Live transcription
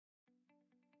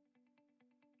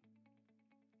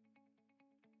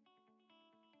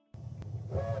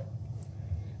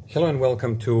Hello and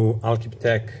welcome to Alkip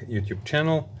Tech YouTube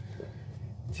channel.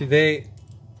 Today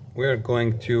we are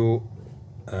going to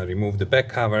remove the back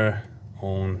cover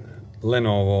on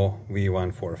Lenovo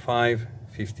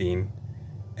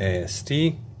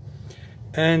V145-15AST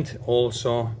and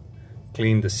also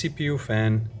clean the CPU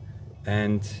fan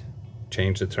and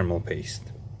change the thermal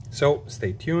paste. So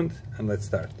stay tuned and let's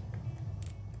start.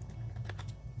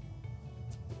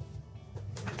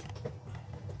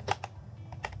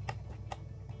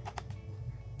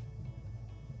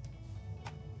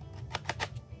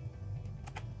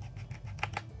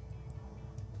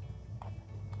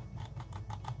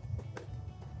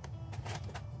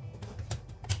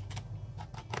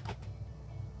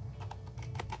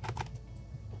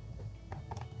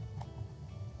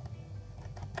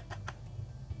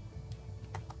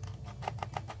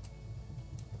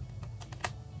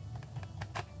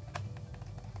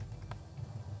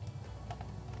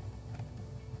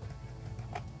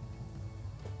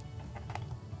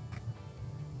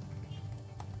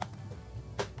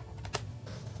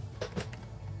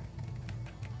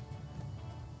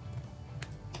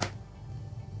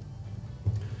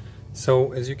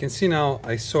 So as you can see now,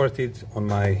 I sorted on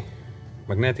my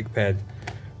magnetic pad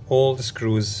all the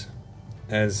screws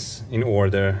as in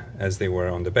order as they were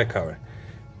on the back cover.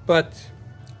 But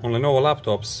on Lenovo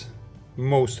laptops,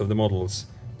 most of the models,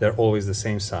 they're always the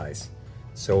same size.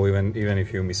 So even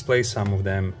if you misplace some of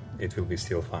them, it will be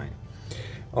still fine.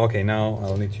 Okay, now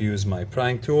I'll need to use my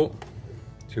prying tool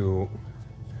to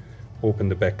open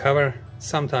the back cover.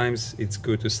 Sometimes it's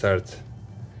good to start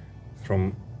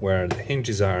from where the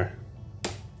hinges are.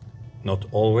 Not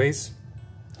always,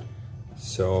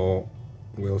 so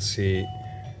we'll see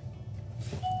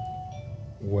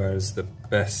where's the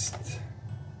best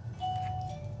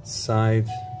side.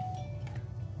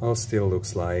 Well, still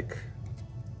looks like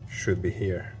should be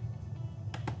here.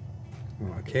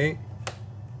 Okay,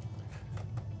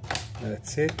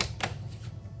 that's it.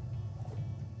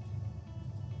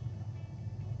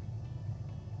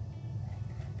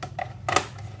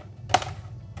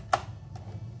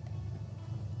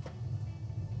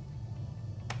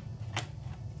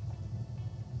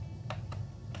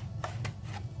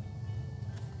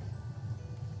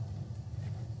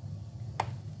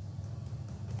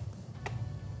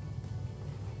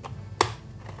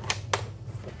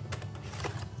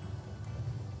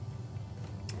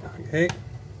 Okay,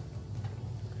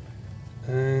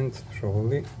 and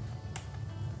probably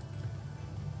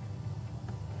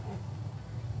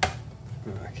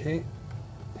okay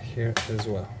here as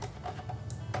well.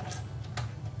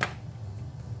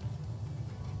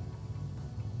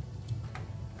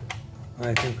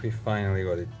 I think we finally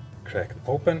got it cracked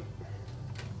open.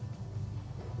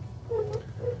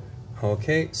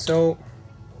 Okay, so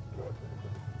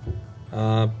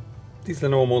these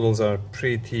Lenovo models are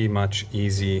pretty much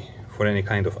easy for any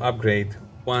kind of upgrade.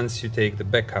 Once you take the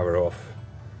back cover off,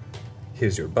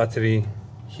 here's your battery,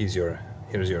 here's your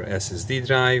SSD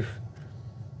drive,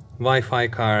 Wi-Fi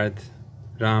card,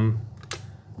 RAM,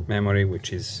 memory,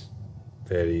 which is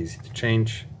very easy to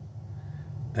change,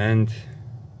 and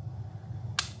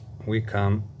we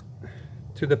come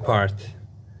to the part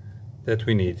that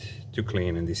we need to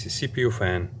clean, and this is CPU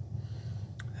fan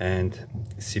and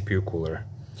CPU cooler.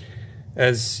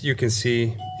 As you can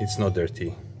see, it's not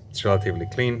dirty, it's relatively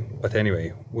clean, but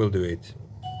anyway, we'll do it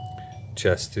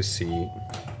just to see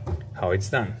how it's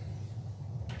done.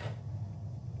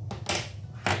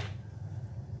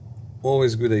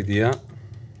 Always good idea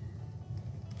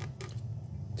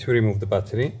to remove the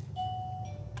battery.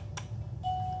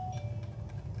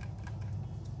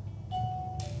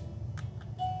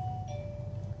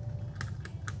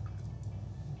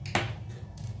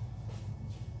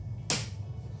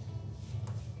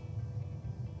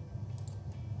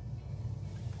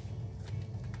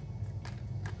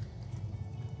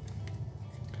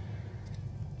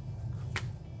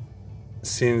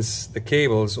 Since the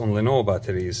cables on Lenovo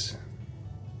batteries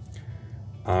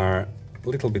are a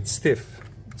little bit stiff,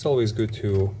 it's always good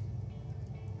to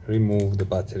remove the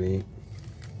battery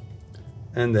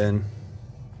and then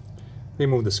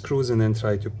remove the screws and then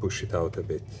try to push it out a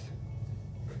bit.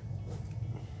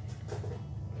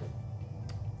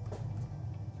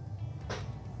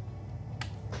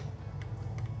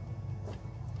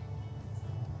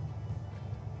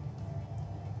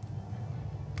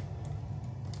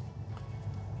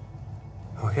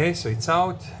 Okay, so it's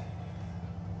out.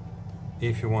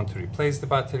 If you want to replace the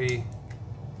battery,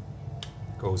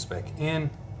 it goes back in.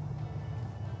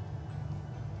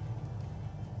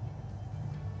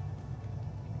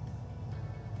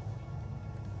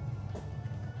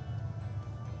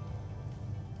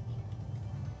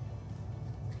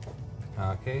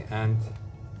 Okay, and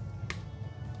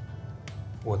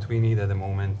what we need at the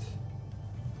moment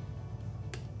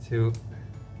to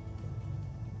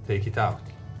take it out.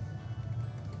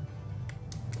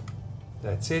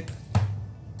 That's it.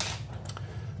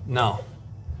 Now,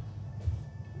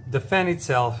 the fan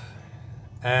itself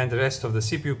and the rest of the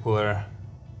CPU cooler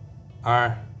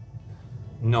are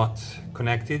not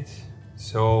connected,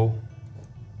 so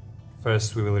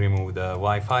first we will remove the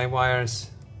Wi-Fi wires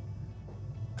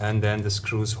and then the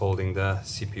screws holding the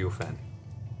CPU fan.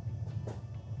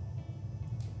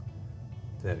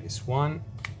 There is one,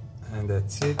 and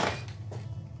that's it.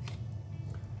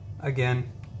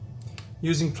 Again,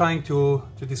 using prying tool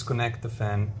to disconnect the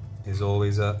fan is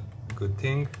always a good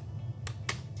thing.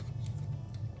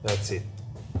 That's it.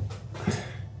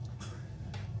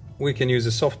 We can use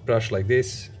a soft brush like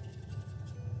this.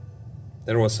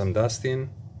 There was some dust in,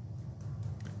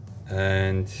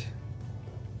 and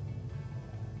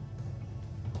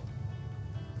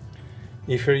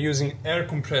if you're using air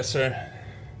compressor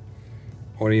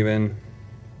or even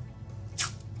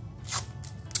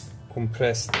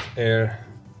compressed air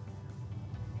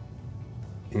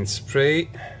in spray,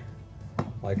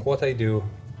 like what I do,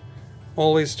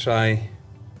 always try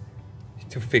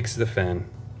to fix the fan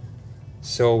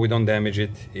so we don't damage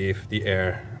it if the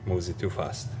air moves it too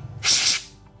fast.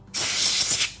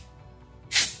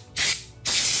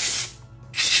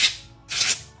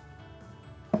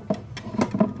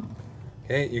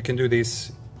 Okay, you can do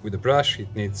this with a brush.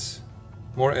 It needs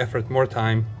more effort, more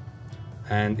time,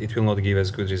 and it will not give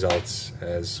as good results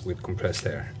as with compressed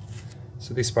air.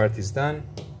 So this part is done.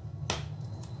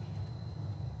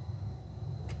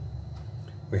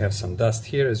 We have some dust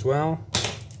here as well.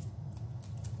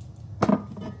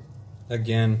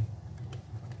 Again,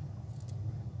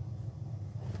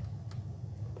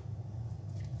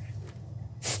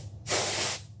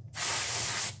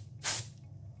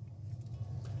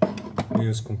 we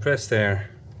use compressed air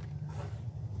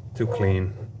to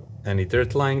clean any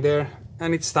dirt lying there,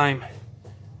 and it's time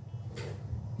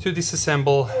to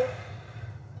disassemble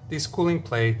this cooling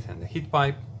plate and the heat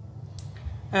pipe.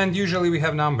 And usually we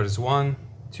have numbers 1,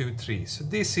 2, 3. So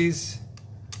this is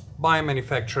by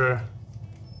manufacturer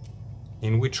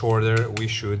in which order we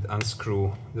should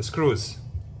unscrew the screws.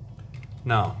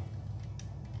 Now,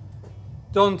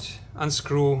 don't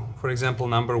unscrew, for example,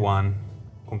 number 1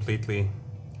 completely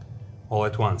all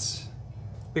at once,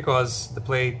 because the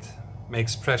plate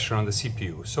makes pressure on the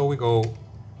CPU. So we go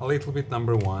a little bit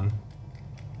number 1,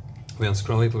 we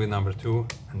unscrew a little bit number 2,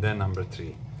 and then number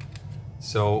 3.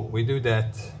 So we do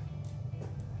that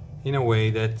in a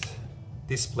way that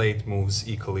this plate moves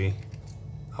equally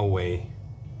away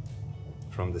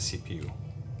from the CPU.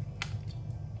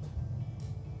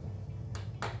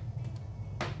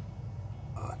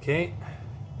 Okay,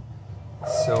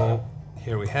 so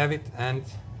here we have it, and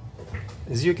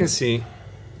as you can see,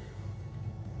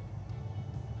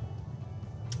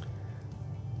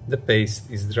 the paste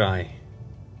is dry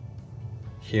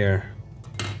here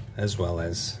as well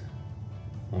as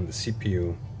on the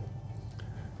CPU,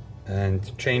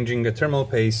 and changing a thermal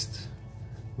paste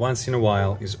once in a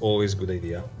while is always a good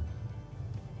idea.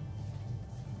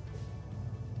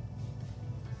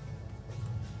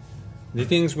 The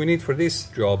things we need for this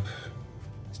job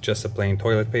is just a plain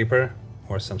toilet paper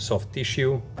or some soft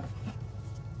tissue,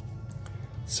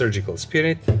 surgical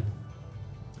spirit,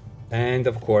 and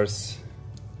of course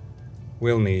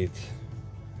we'll need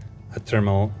a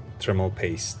thermal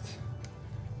paste,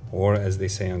 or as they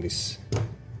say on this,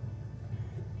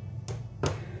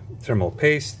 thermal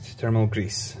paste, thermal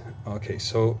grease. Okay,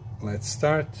 so let's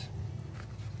start.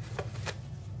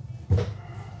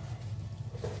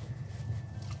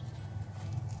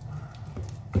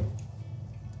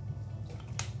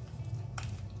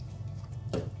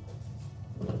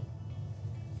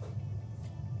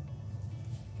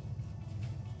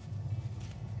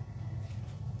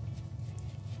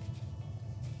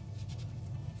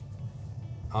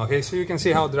 Okay, so you can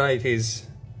see how dry it is.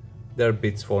 There are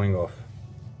bits falling off.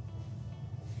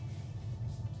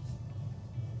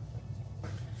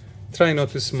 Try not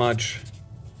to smudge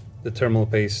the thermal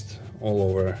paste all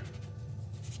over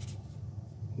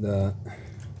the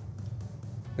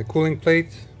cooling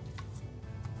plate.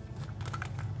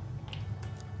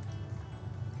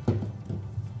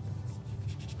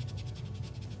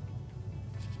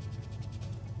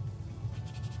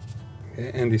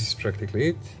 Okay, and this is practically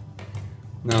it.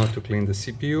 Now to clean the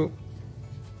CPU.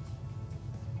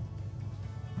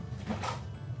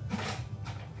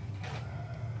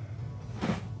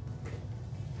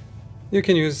 You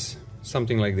can use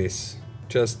something like this,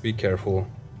 just be careful.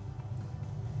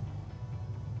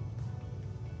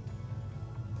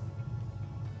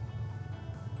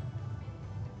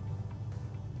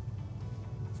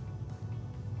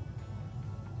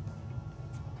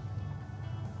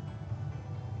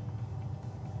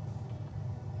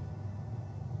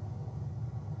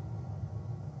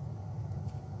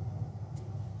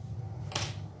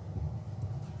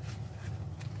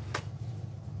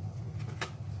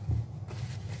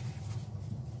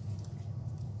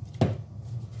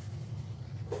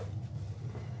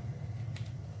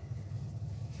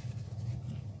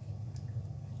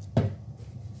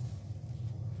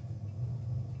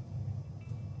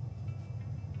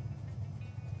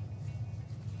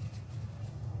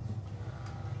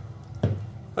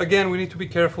 Again, we need to be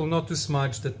careful not to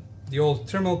smudge the old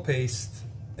thermal paste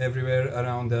everywhere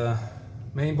around the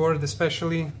mainboard,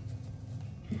 especially.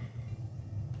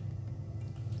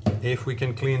 If we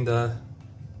can keep the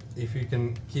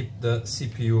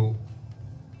CPU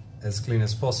as clean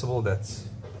as possible, that's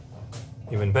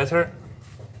even better.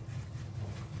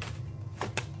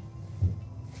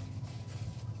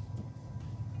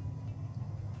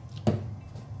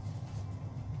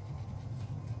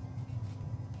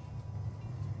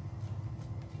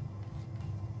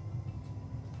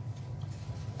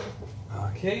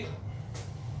 Okay.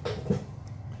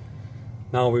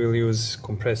 Now we will use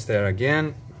compressed air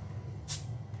again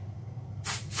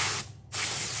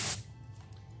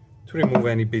to remove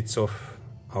any bits of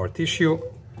our tissue,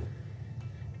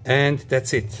 and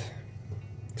that's it.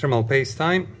 Thermal paste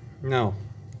time. Now,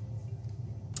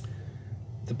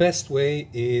 the best way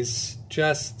is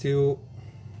just to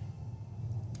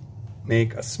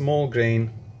make a small grain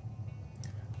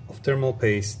of thermal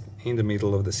paste in the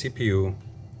middle of the CPU.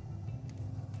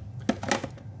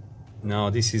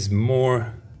 Now this is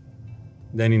more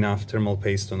than enough thermal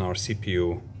paste on our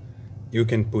CPU. You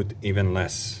can put even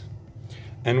less.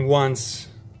 And once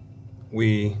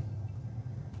we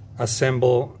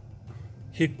assemble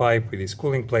heat pipe with this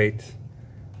cooling plate,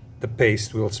 the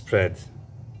paste will spread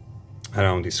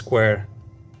around the square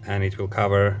and it will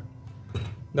cover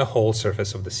the whole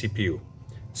surface of the CPU.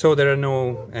 So there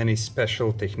are any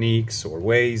special techniques or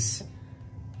ways.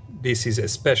 This is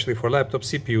especially for laptop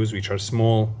CPUs, which are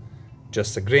small,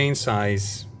 just a grain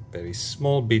size, very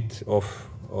small bit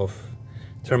of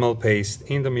thermal paste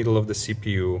in the middle of the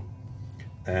CPU,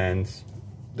 and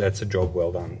that's a job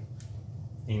well done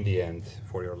in the end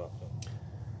for your laptop.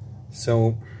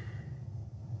 So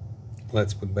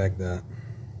let's put back the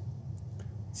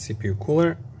CPU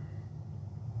cooler.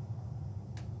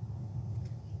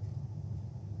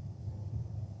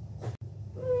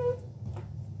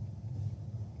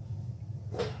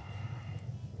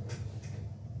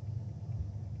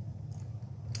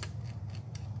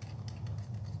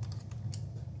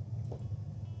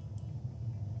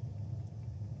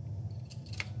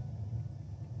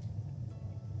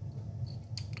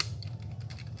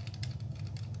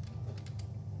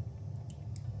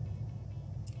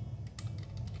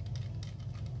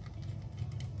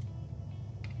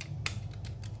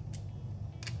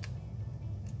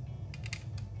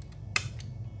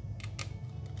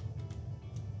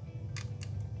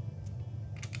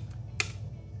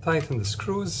 Tighten the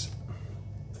screws,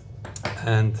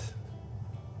 and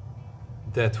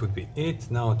that would be it.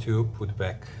 Now to put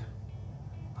back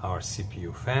our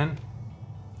CPU fan.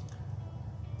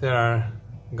 There are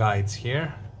guides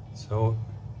here, so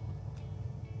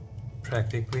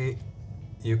practically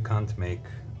you can't make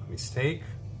a mistake.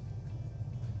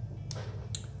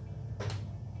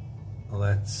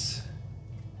 Let's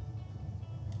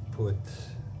put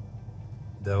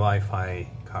the Wi-Fi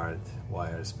card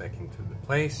wires back into the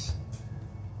place.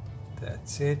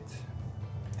 That's it.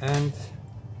 And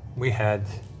we had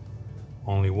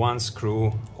only one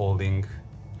screw holding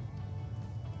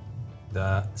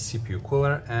the CPU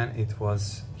cooler, and it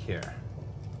was here.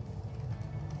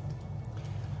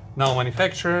 Now,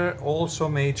 manufacturer also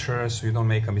made sure so you don't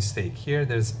make a mistake. Here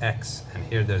there's X and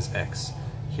here there's X.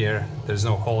 Here there's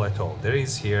no hole at all. There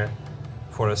is here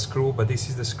for a screw, but this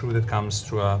is the screw that comes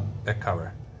through a back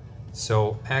cover.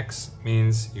 So X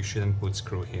means you shouldn't put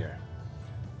screw here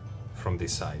from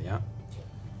this side, yeah?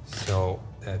 So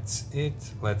that's it.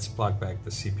 Let's plug back the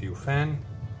CPU fan.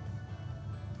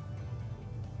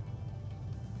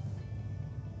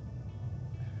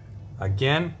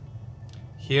 Again,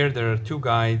 here there are two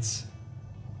guides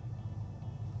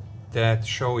that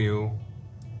show you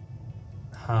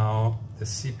how the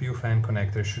CPU fan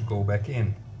connector should go back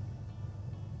in.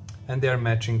 And they are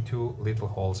matching two little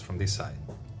holes from this side.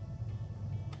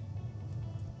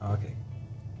 Okay,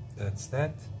 that's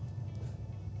that.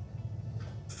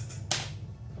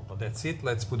 Well, that's it.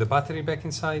 Let's put the battery back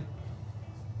inside.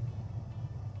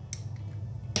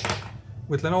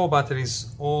 With Lenovo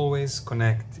batteries, always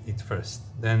connect it first,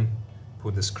 then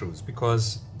put the screws,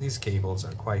 because these cables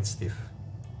are quite stiff.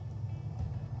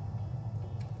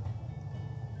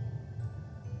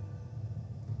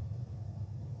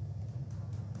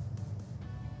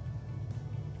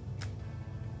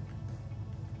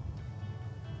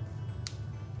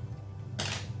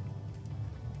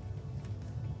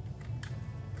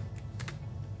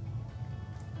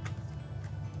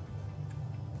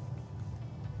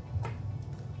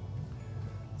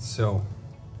 So,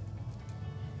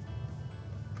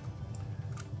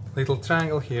 little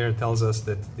triangle here tells us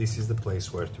that this is the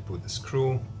place where to put the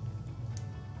screw.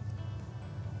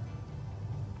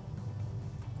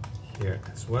 here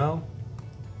as well.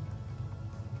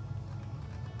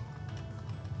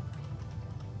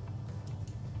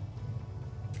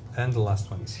 And the last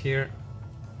one is here.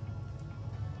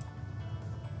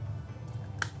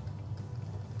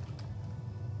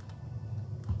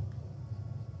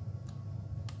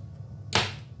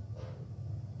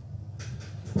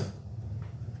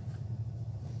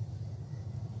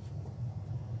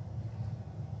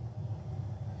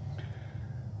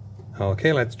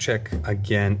 Okay, let's check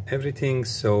again everything.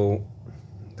 So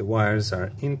the wires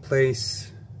are in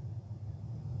place,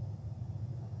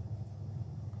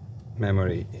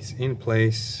 memory is in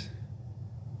place,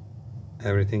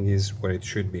 everything is where it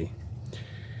should be.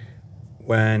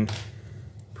 When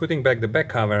putting back the back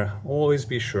cover, always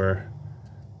be sure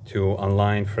to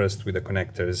align first with the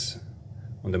connectors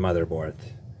on the motherboard.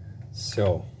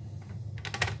 So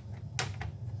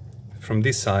from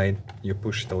this side, you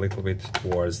push it a little bit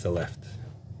towards the left.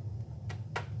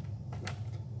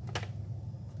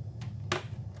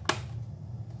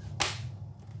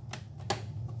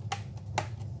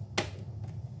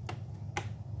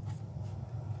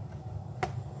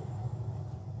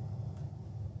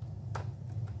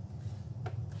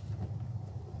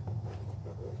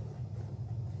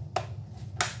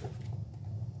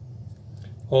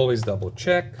 Always double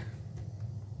check.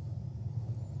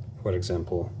 For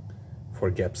example, for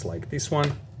gaps like this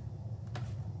one,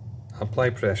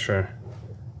 apply pressure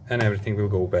and everything will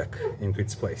go back into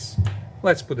its place.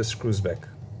 Let's put the screws back.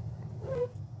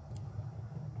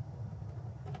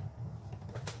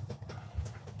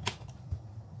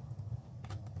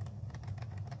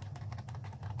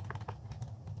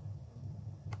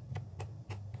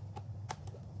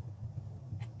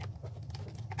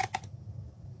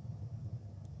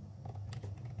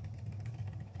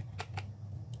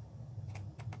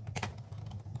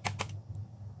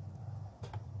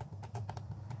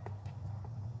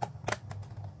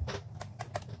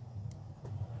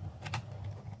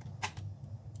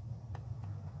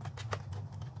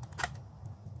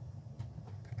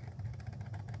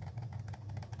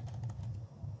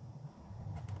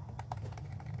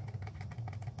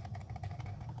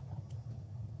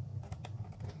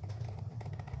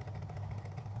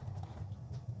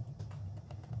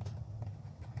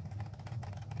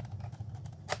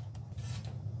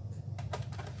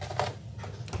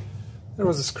 There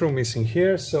was a screw missing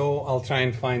here, so I'll try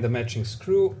and find a matching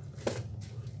screw.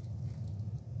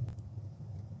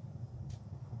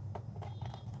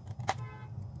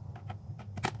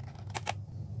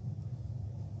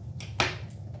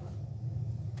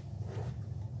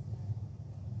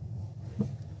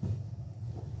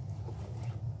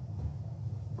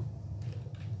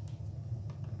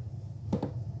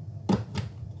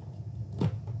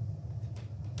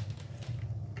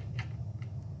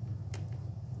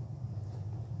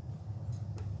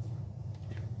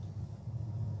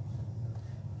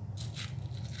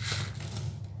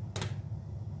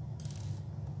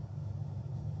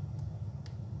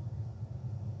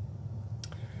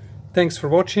 Thanks for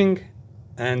watching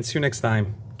and see you next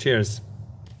time. Cheers!